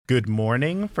Good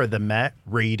morning for the Met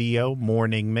Radio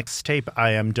Morning Mixtape.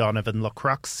 I am Donovan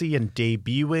LaCroixy, and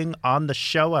debuting on the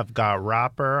show, I've got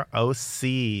rapper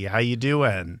OC. How you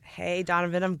doing? Hey,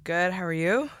 Donovan, I'm good. How are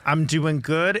you? I'm doing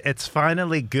good. It's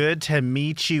finally good to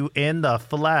meet you in the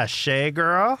flesh, eh,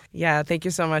 girl? Yeah, thank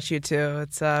you so much, you too.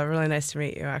 It's really nice to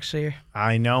meet you, actually.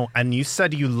 I know. And you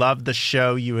said you loved the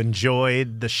show. You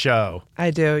enjoyed the show.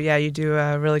 I do. Yeah, you do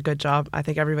a really good job. I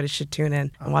think everybody should tune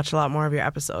in and watch a lot more of your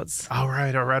episodes. All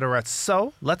right.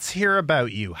 So let's hear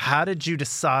about you. How did you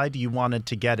decide you wanted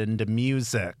to get into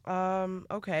music?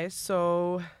 Okay,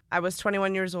 so I was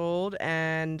 21 years old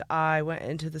and I went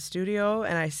into the studio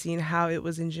and I seen how it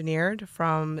was engineered,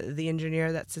 from the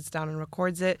engineer that sits down and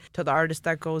records it to the artist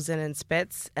that goes in and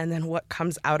spits, and then what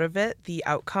comes out of it, the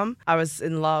outcome. I was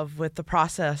in love with the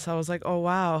process. I was like, oh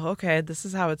wow, okay, this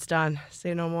is how it's done.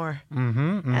 Say no more.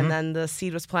 And then the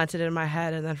seed was planted in my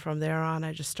head, and then from there on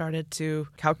I just started to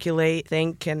calculate,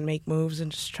 think, and make moves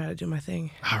and just try to do my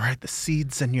thing. All right, the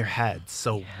seed's in your head.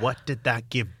 So what did that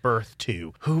give birth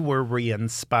to? Who were we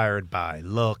inspired by?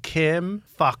 Lil' Kim,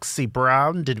 Foxy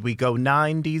Brown? Did we go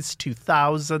 90s,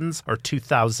 2000s, or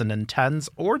 2010s?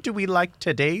 Or do we like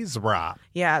today's rap?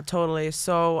 Yeah, totally.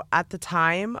 So at the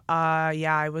time,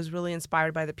 I was really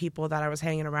inspired by the people that I was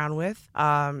hanging around with,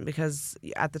 because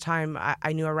at the time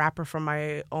I knew a rapper from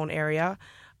my own area.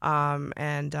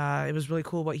 And it was really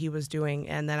cool what he was doing.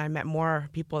 And then I met more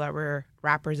people that were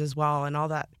rappers as well and all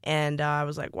that. And I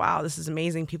was like, wow, this is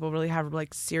amazing. People really have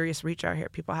like serious reach out here.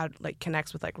 People had like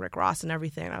connects with like Rick Ross and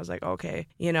everything. And I was like, okay,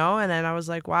 and then I was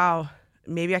like, wow,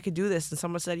 maybe I could do this. And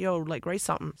someone said, yo, like write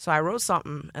something. So I wrote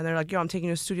something and they're like, yo, I'm taking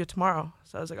you to the studio tomorrow.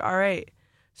 So I was like, all right.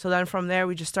 So then from there,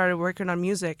 we just started working on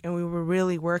music, and we were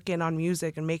really working on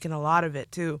music and making a lot of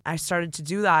it too. I started to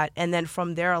do that. And then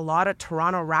from there, a lot of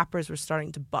Toronto rappers were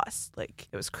starting to bust. Like,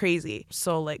 it was crazy.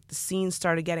 So like the scene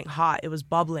started getting hot. It was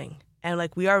bubbling. And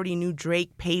like we already knew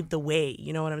Drake paved the way.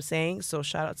 You know what I'm saying? So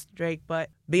shout outs to Drake. But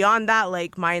beyond that,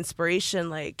 like my inspiration,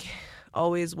 like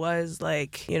always was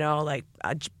like, like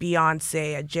a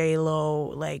Beyonce, a J-Lo,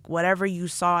 like whatever you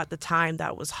saw at the time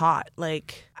that was hot.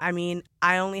 Like, I mean,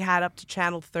 I only had up to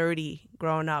Channel 30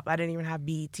 growing up. I didn't even have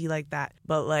BET like that.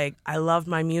 But like, I loved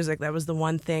my music. That was the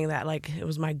one thing that like, it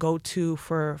was my go-to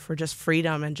for just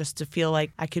freedom and just to feel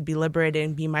like I could be liberated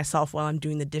and be myself while I'm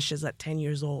doing the dishes at 10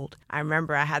 years old. I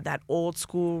remember I had that old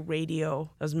school radio.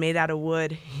 It was made out of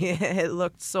wood. It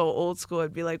looked so old school.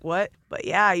 I'd be like, what? But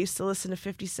yeah, I used to listen to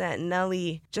 50 Cent,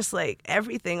 Nelly, just like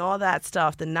everything, all that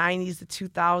stuff, the 90s, the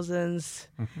 2000s.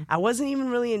 I wasn't even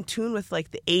really in tune with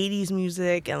like the 80s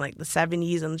music and like the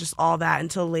 70s and just all that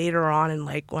until later on, and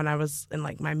like when I was in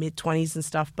like my mid-20s and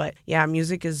stuff. But yeah,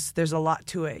 music there's a lot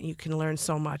to it. You can learn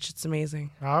so much. It's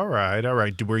amazing. All right.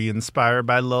 Were you inspired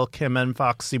by Lil' Kim and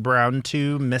Foxy Brown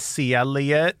too? Missy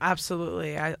Elliott?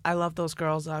 Absolutely. I love those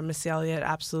girls. Missy Elliott,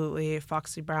 absolutely.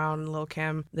 Foxy Brown, Lil'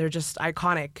 Kim. They're just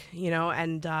iconic,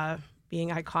 and being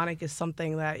iconic is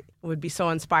something that would be so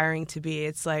inspiring to be.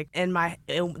 It's like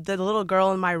the little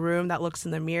girl in my room that looks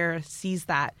in the mirror sees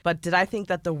that. But did I think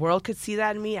that the world could see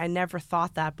that in me? I never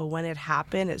thought that. But when it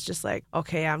happened, it's just like,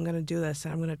 okay, I'm going to do this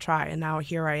and I'm going to try. And now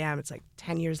here I am. It's like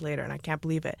 10 years later and I can't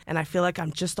believe it. And I feel like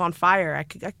I'm just on fire. I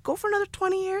could go for another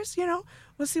 20 years,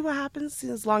 We'll see what happens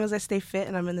as long as I stay fit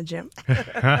and I'm in the gym.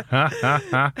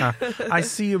 I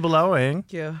see you blowing.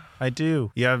 Thank you. I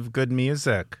do. You have good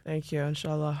music. Thank you,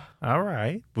 inshallah. All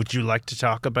right. Would you like to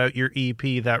talk about your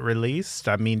EP that released?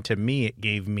 I mean, to me, it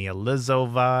gave me a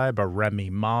Lizzo vibe, a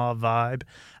Remy Ma vibe,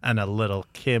 and a Lil'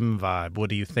 Kim vibe. What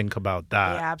do you think about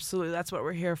that? Yeah, absolutely. That's what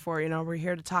we're here for. We're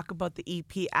here to talk about the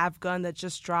EP Afghan that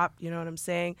just dropped. You know what I'm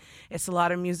saying? It's a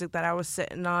lot of music that I was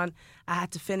sitting on. I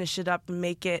had to finish it up and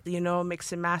make it,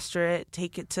 mix and master it,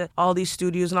 take it to all these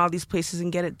studios and all these places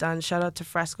and get it done. Shout out to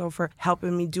Fresco for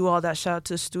helping me do all that. Shout out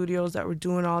to the studios that were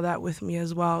doing all that with me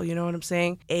as well. You know what I'm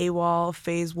saying? AWOL,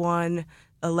 Phase One,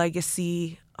 A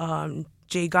Legacy,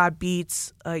 J God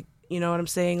Beats, like, you know what I'm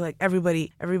saying? Like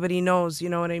everybody knows, you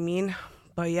know what I mean?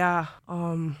 But yeah,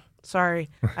 sorry,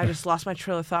 I just lost my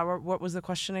trail of thought. What was the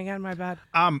question again? My bad.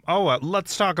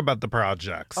 Let's talk about the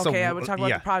project. Okay, I would talk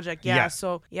about the project. Yeah.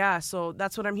 So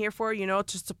that's what I'm here for.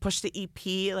 Just to push the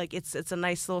EP. Like it's a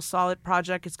nice little solid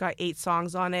project. It's got 8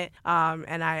 songs on it.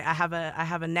 And I have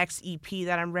a next EP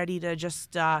that I'm ready to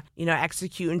just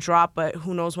execute and drop. But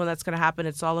who knows when that's gonna happen?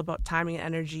 It's all about timing and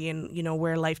energy, and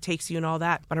where life takes you and all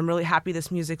that. But I'm really happy this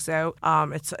music's out.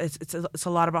 It's a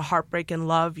lot about heartbreak and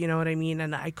love. You know what I mean?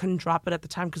 And I couldn't drop it at the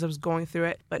time because I was was going through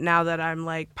it. But now that I'm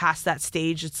like past that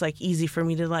stage, it's like easy for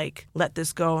me to like let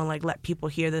this go and like let people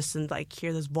hear this and like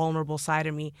hear this vulnerable side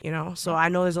of me, you know? So I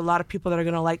know there's a lot of people that are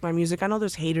going to like my music. I know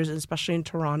there's haters, especially in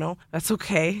Toronto. That's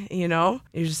okay, you know?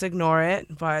 You just ignore it.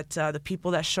 But the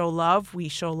people that show love, we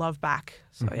show love back.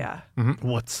 So yeah.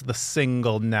 What's the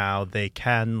single now they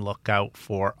can look out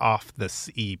for off this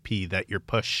EP that you're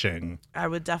pushing? I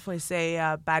would definitely say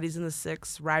Baddies in the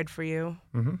Six, Ride For You.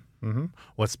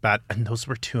 What's bad? And those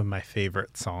were two of my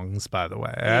favorite songs, by the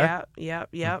way.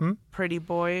 Yep. Pretty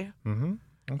Boy.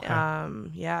 Okay.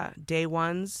 Yeah, Day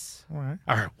Ones. All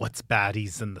right. What's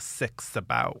Baddies in the Six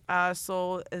about?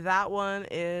 So that one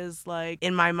is like,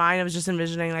 in my mind, I was just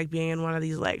envisioning like being in one of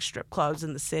these like strip clubs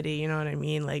in the city, you know what I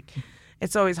mean? Like,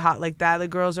 it's always hot like that. The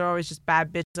girls are always just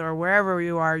bad bitches or wherever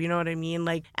you are, you know what I mean?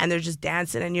 Like, and they're just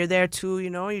dancing and you're there too, you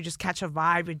know? You just catch a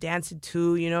vibe, you're dancing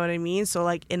too, you know what I mean? So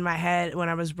like in my head, when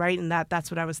I was writing that,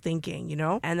 that's what I was thinking, you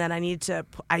know? And then I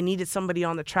needed somebody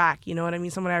on the track, you know what I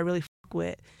mean? Somebody I really fuck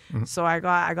with. So I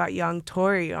got Young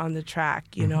Tory on the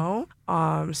track, you know?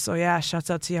 So yeah, shouts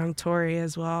out to Young Tory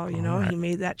as well, you know? Right. He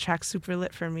made that track super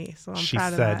lit for me, so I'm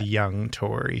proud of that. She said Young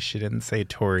Tory. She didn't say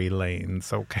Tory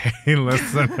Lanez, okay,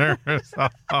 listeners?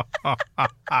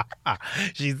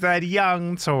 She said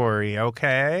Young Tory,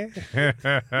 okay?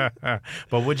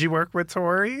 But would you work with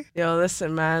Tory? Yo,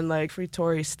 listen, man, like free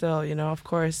Tory still, you know, of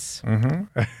course.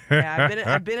 Yeah,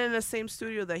 I've been in the same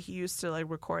studio that he used to like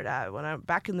record at when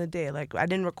back in the day. Like I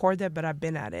didn't record there, but I've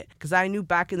been at it because I knew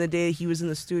back in the day he was in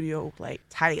the studio like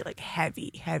tight, like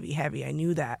heavy. I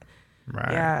knew that.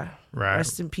 Right. Yeah. Right.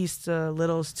 Rest in peace to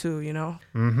Littles too, you know?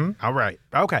 All right.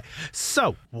 Okay.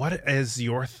 So what is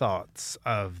your thoughts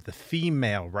of the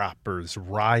female rappers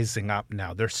rising up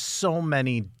now? There's so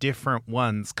many different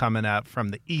ones coming up from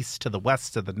the east to the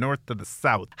west to the north to the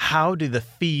south. How do the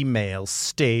females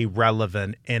stay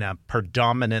relevant in a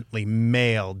predominantly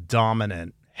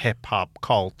male-dominant hip-hop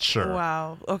culture?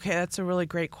 Wow. Okay, that's a really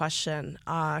great question.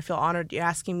 I feel honored you're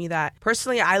asking me that.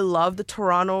 Personally, I love the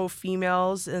Toronto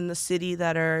females in the city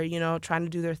that are, you know, trying to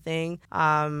do their thing.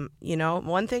 You know,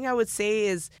 one thing I would say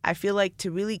is I feel like to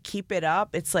really keep it up,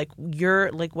 it's like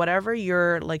you're like whatever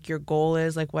your goal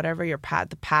is, like whatever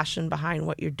the passion behind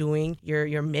what you're doing,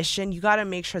 your mission, you got to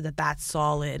make sure that that's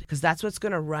solid because that's what's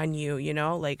going to run you, you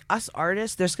know? Like us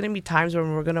artists, there's going to be times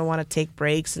when we're going to want to take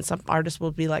breaks and some artists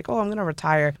will be like, "Oh, I'm going to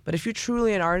retire." But if you're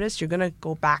truly an artist, you're going to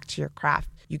go back to your craft.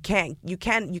 You can't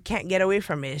get away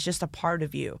from it. It's just a part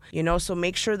of you, you know? So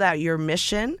make sure that your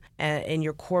mission and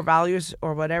your core values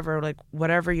or whatever, like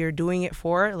whatever you're doing it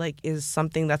for, like is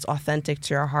something that's authentic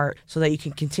to your heart so that you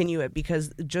can continue it.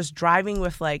 Because just driving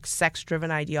with like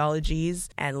sex-driven ideologies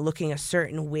and looking a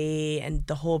certain way and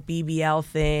the whole BBL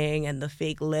thing and the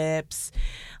fake lips,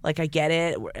 like I get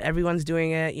it. Everyone's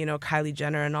doing it, you know, Kylie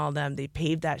Jenner and all them, they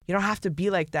paved that. You don't have to be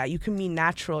like that. You can be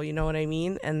natural, you know what I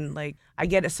mean? And like, I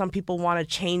get it. Some people want to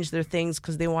change their things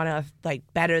because they want to like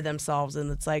better themselves, and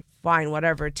it's like fine,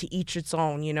 whatever. To each its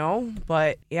own, you know.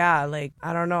 But yeah, like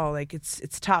I don't know, like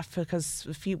it's tough because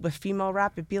with female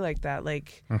rap, it'd be like that,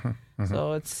 like.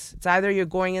 So it's either you're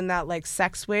going in that like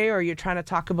sex way or you're trying to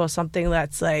talk about something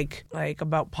that's like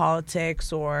about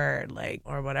politics or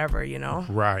whatever, you know?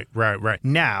 Right.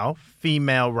 Now,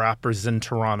 female rappers in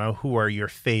Toronto, who are your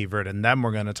favorite? And then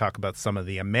we're going to talk about some of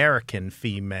the American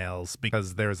females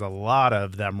because there's a lot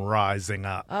of them rising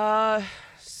up.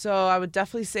 So I would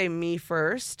definitely say me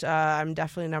first. I'm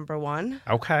definitely number one.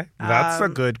 Okay. That's a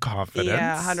good confidence.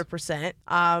 Yeah, 100%.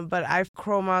 But I've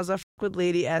Chromas, I fuck with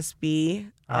Lady SB.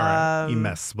 All right. You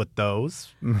mess with those.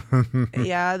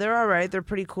 Yeah, they're all right. They're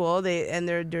pretty cool.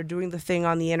 They're doing the thing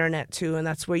on the internet too, and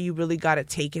that's where you really got to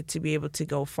take it to be able to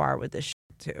go far with this shit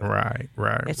too. Right.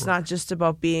 It's not just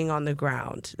about being on the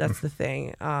ground. That's the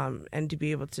thing. And to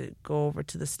be able to go over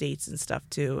to the States and stuff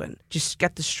too, and just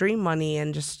get the stream money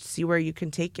and just see where you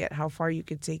can take it, how far you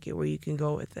can take it, where you can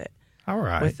go with it. All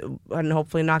right. And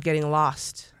hopefully not getting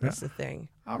lost. That's the thing.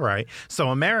 All right. So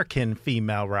American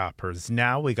female rappers.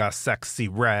 Now we got Sexy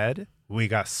Red. We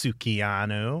got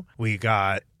Sukihana. We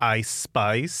got Ice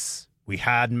Spice. We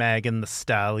had Megan Thee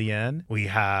Stallion. We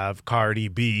have Cardi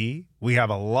B. We have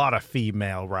a lot of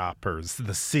female rappers.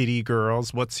 The City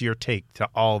Girls. What's your take to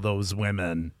all those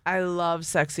women? I love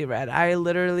Sexy Red. I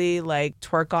literally like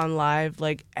twerk on live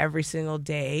like every single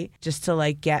day just to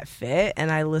like get fit,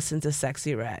 and I listen to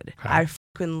Sexy Red. Okay. I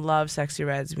fuck fucking love Sexy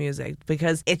Red's music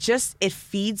because it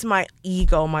feeds my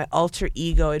ego, my alter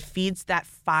ego. It feeds that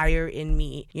fire in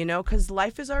me, you know, because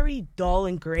life is already dull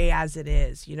and gray as it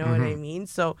is, you know what I mean?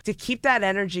 So to keep that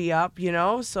energy up, you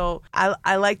know, so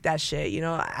I like that shit, you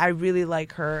know. I really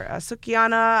like her.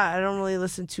 Sukihana, I don't really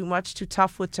listen too much, too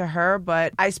tough with to her,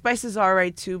 but Ice Spice is all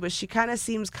right too, but she kind of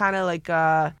seems kind of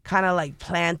like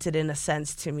planted in a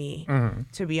sense to me,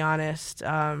 to be honest.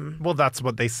 Well, that's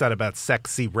what they said about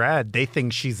Sexy Red. They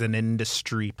think she's an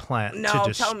industry plant. No,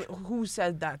 tell me, who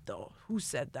said that though? Who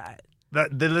said that?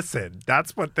 Listen,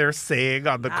 that's what they're saying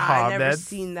on the comments. I never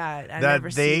seen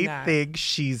that. They think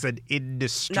she's an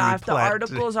industry plant. If the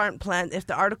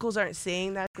articles aren't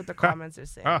saying that, what the comments are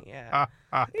saying, yeah.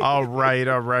 All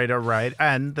right.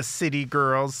 And the city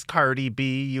girls, Cardi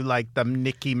B, you like them.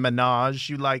 Nicki Minaj,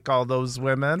 you like all those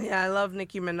women? Yeah, I love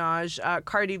Nicki Minaj.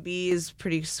 Cardi B is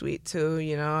pretty sweet too,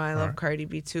 you know. I love Cardi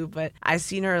B too, but I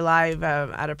seen her live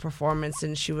at a performance,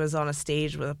 and she was on a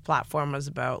stage where the platform was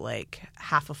about like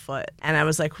half a foot. And I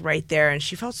was like right there, and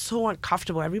she felt so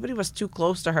uncomfortable. Everybody was too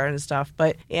close to her and stuff.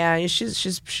 But yeah, I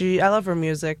love her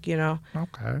music, you know.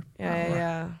 Okay.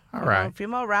 Yeah. All right.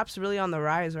 Female rap's really on the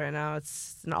rise right now.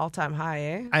 It's an all-time high,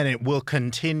 eh? And it will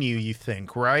continue, you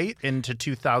think, right? Into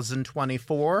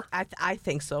 2024? I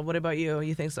think so. What about you?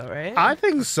 You think so, right? I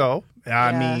think so.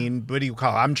 I mean, what do you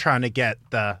call it? I'm trying to get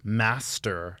the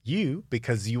master, you,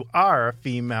 because you are a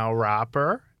female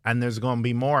rapper, and there's going to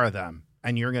be more of them.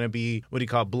 And you're going to be,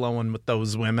 blowing with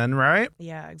those women, right?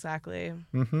 Yeah, exactly.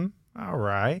 All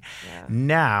right. Yeah.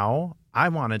 Now, I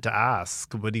wanted to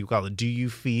ask, do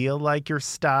you feel like your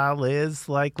style is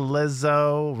like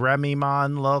Lizzo, Remy Ma,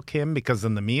 and Lil Kim? Because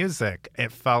in the music,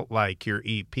 it felt like your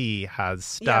EP has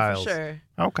styles. Yeah, for sure.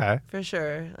 Okay. For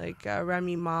sure. Like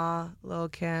Remy Ma, Lil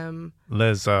Kim.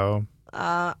 Lizzo.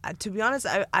 To be honest,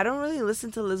 I don't really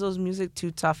listen to Lizzo's music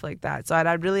too tough like that. So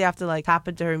I'd really have to like tap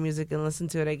into her music and listen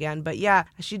to it again. But yeah,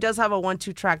 she does have a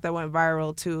 1-2 track that went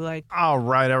viral too. Like, all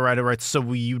right.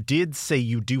 So you did say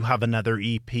you do have another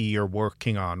EP you're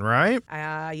working on, right?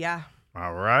 Yeah.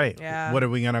 All right. Yeah. What are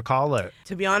we gonna call it?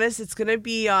 To be honest, it's gonna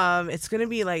be like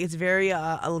it's very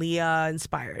Aaliyah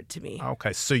inspired to me.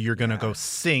 Okay, so you're gonna go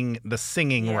singing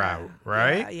route,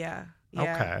 right? Yeah.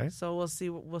 Okay. So we'll see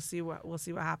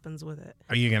what happens with it.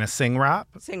 Are you gonna sing rap?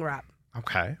 Sing rap.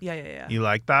 Okay. Yeah. You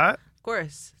like that? Of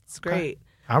course. It's great.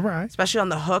 All right. Especially on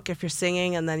the hook if you're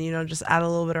singing, and then, you know, just add a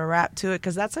little bit of rap to it,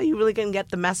 because that's how you really can get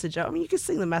the message out. I mean, you can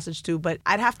sing the message too, but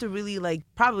I'd have to really like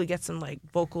probably get some like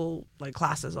vocal like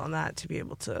classes on that to be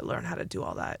able to learn how to do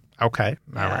all that. Okay.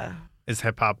 All right. Is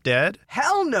hip hop dead?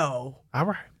 Hell no. All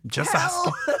right. Just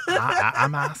asking.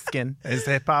 I'm asking. Is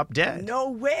hip hop dead? No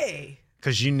way.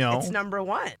 Because, you know, it's number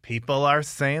one. People are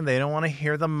saying they don't want to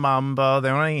hear the mumbo.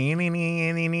 They want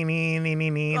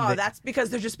to. Oh, that's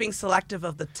because they're just being selective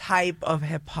of the type of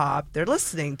hip hop they're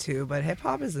listening to. But hip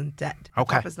hop isn't dead.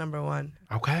 Okay. Hip hop is number one.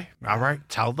 Okay. All right.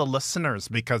 Tell the listeners,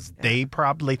 because they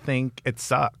probably think it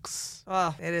sucks.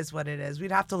 Well, it is what it is.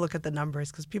 We'd have to look at the numbers,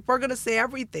 because people are going to say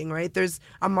everything, right? There's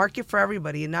a market for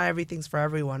everybody, and not everything's for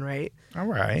everyone, right? All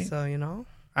right. So, you know.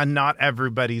 And not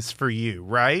everybody's for you,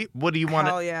 right? What do you want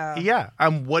to? Hell yeah. Yeah.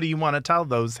 And what do you want to tell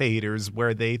those haters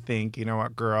where they think, you know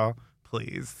what, girl,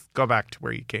 please go back to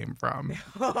where you came from?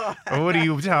 What do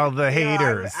you tell the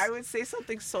haters? I would say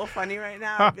something so funny right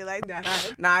now. I'd be like,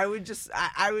 nah, I would just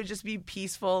be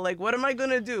peaceful. Like, what am I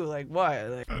gonna do? Like, what?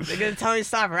 Like, they're gonna tell me to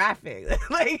stop rapping.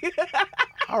 Like.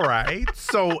 All right.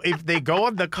 So if they go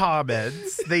in the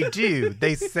comments, they do.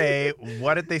 They say,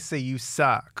 what did they say? You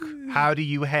suck. How do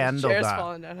you handle Chair's that?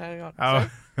 falling down. Hang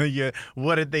on. Oh, yeah.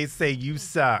 What did they say? You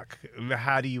suck.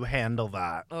 How do you handle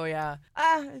that? Oh, yeah.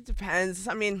 It depends.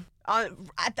 I mean, I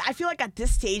feel like at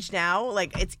this stage now,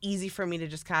 like, it's easy for me to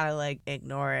just kind of like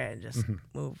ignore it and just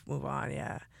move on.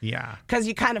 Yeah. Yeah. Because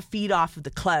you kind of feed off of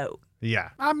the clout. Yeah.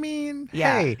 I mean,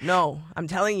 yeah. hey. No, I'm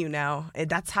telling you now.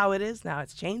 That's how it is now.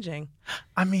 It's changing.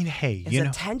 I mean, hey, it's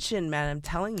attention, man. I'm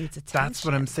telling you, it's attention. That's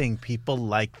what I'm saying. People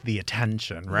like the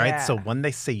attention, right? Yeah. So when they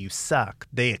say you suck,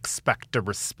 they expect a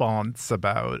response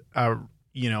about,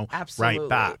 Absolutely. right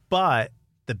back. But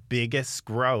the biggest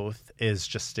growth is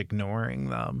just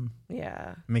ignoring them.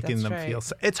 Yeah. Making them feel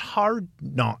so. It's hard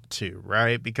not to,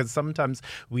 right? Because sometimes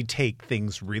we take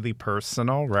things really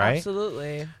personal, right?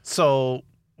 Absolutely. So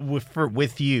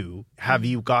with you, have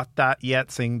you got that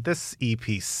yet? Saying this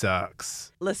EP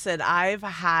sucks. Listen, I've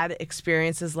had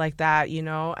experiences like that, you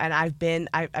know, and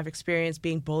I've experienced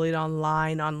being bullied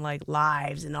online on like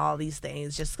lives and all these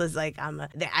things, just because like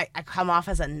I come off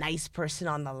as a nice person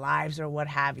on the lives or what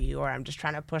have you, or I'm just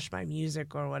trying to push my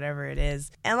music or whatever it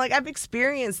is. And like I've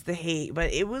experienced the hate,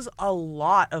 but it was a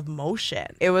lot of motion.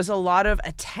 It was a lot of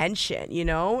attention, you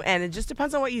know, and it just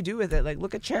depends on what you do with it. Like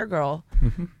look at Chair Girl.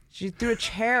 She threw a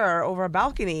chair over a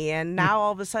balcony, and now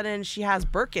all of a sudden she has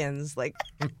Birkins. Like,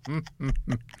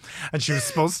 and she was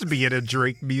supposed to be in a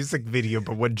Drake music video,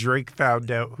 but when Drake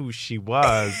found out who she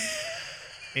was,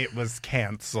 it was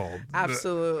canceled.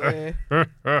 Absolutely.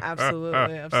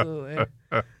 Absolutely.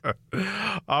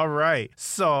 All right.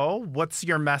 So, what's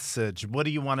your message? What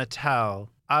do you want to tell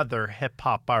other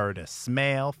hip-hop artists,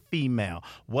 male, female?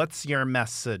 What's your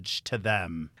message to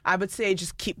them? I would say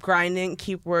just keep grinding,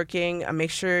 keep working,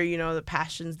 make sure, you know, the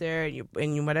passion's there,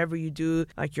 and whatever you do,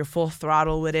 like you're full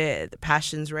throttle with it, the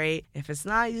passion's right. If it's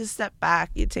not, you just step back,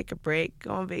 you take a break,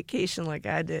 go on vacation like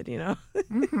I did, you know?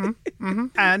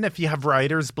 And if you have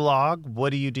writer's block, what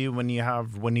do you do when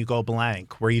you go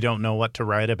blank, where you don't know what to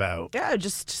write about? Yeah,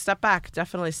 just step back,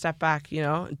 definitely step back, you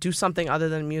know? Do something other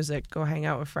than music. Go hang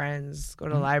out with friends, go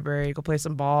to the library, go play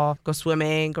some ball, go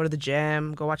swimming, go to the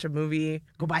gym, go watch a movie,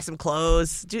 go buy some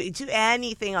clothes. Do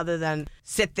anything other than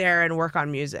sit there and work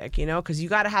on music, you know, because you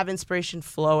got to have inspiration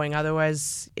flowing.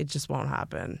 Otherwise, it just won't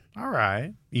happen. All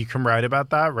right. You can write about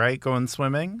that, right? Going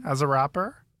swimming as a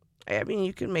rapper? I mean,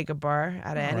 you can make a bar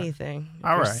out of anything if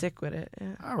All you're right. sick with it.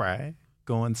 Yeah. All right.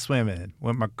 Going swimming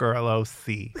with my girl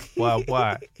OC.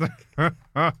 What?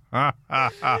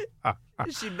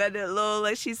 She bend it low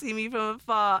like she see me from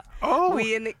afar. Oh.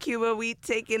 We in Cuba, we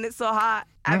taking it so hot.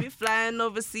 I be flying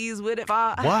overseas with it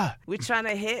far. What? We trying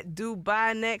to hit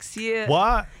Dubai next year.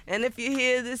 What? And if you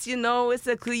hear this, you know it's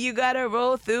a clue you gotta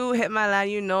roll through. Hit my line,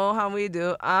 you know how we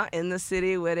do. In the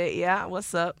city with it, yeah.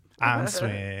 What's up? I'm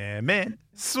swimming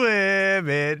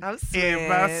I'm in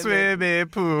my swimming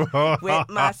pool. with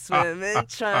my swimming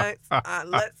trunks.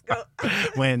 Let's go.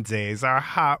 When days are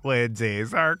hot, when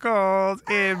days are cold,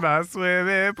 in my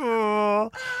swimming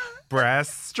pool.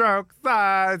 Breaststroke,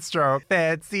 side stroke,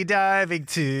 fancy diving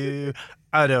too.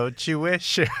 Don't you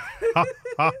wish it?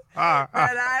 And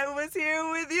I was here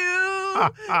with you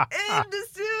in the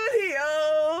studio.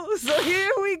 So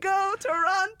here we go,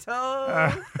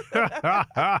 Toronto.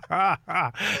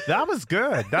 That was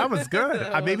good.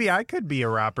 Maybe I could be a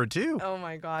rapper too. Oh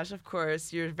my gosh, of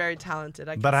course. You're very talented.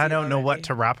 But I don't know what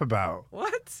to rap about.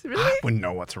 What? Really? I wouldn't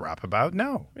know what to rap about.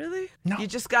 No. Really? No. You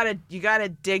just gotta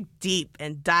dig deep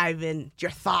and dive in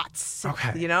your thoughts.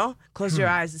 Okay. You know? Close your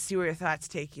eyes and see where your thoughts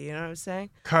take you. You know what I'm saying?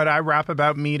 Could I rap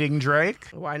about meeting Drake?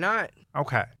 Why not?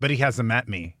 Okay. But he hasn't met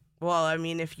me. Well, I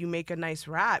mean, if you make a nice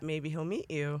rap, maybe he'll meet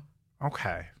you.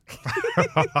 Okay.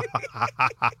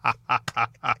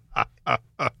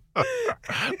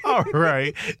 All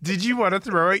right. Did you want to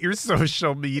throw out your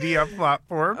social media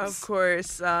platforms? Of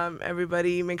course.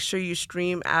 Everybody, make sure you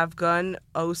stream Avgun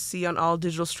OC on all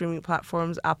digital streaming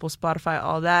platforms, Apple, Spotify,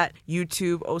 all that.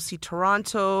 YouTube, OC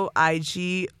Toronto,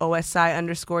 IG,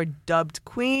 OSI_dubbed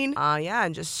Queen.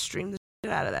 And just stream the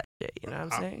shit out of that shit. You know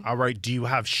what I'm saying? All right. Do you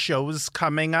have shows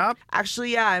coming up?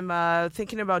 Actually, yeah, I'm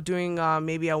thinking about doing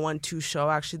maybe a 1-2 show.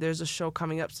 Actually, there's a show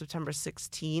coming up September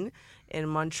 16 in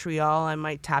Montreal. I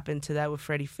might tap into that with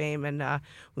Freddie Fame, and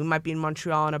we might be in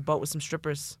Montreal on a boat with some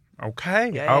strippers. Okay.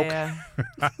 Yeah.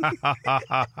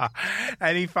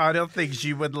 Any final things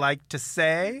you would like to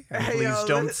say? And please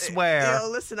don't swear.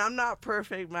 Listen, I'm not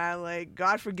perfect, man. Like,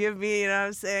 God forgive me. You know what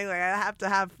I'm saying? Like, I have to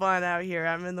have fun out here.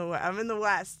 I'm in the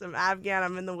West. I'm Afghan.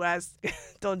 I'm in the West.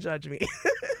 Don't judge me.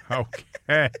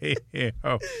 Okay.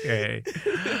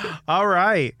 All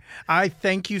right. I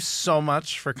thank you so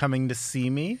much for coming to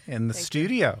see me in the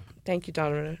studio. Thank you,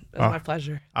 Donovan. It was my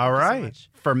pleasure. All Thank you so right. much.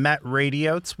 For Met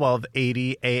Radio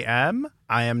 1280 AM,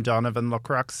 I am Donovan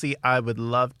Lacroixy. I would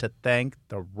love to thank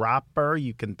the rapper.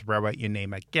 You can throw out your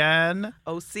name again.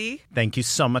 OC. Thank you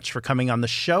so much for coming on the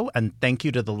show, and thank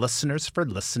you to the listeners for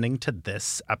listening to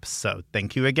this episode.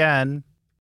 Thank you again.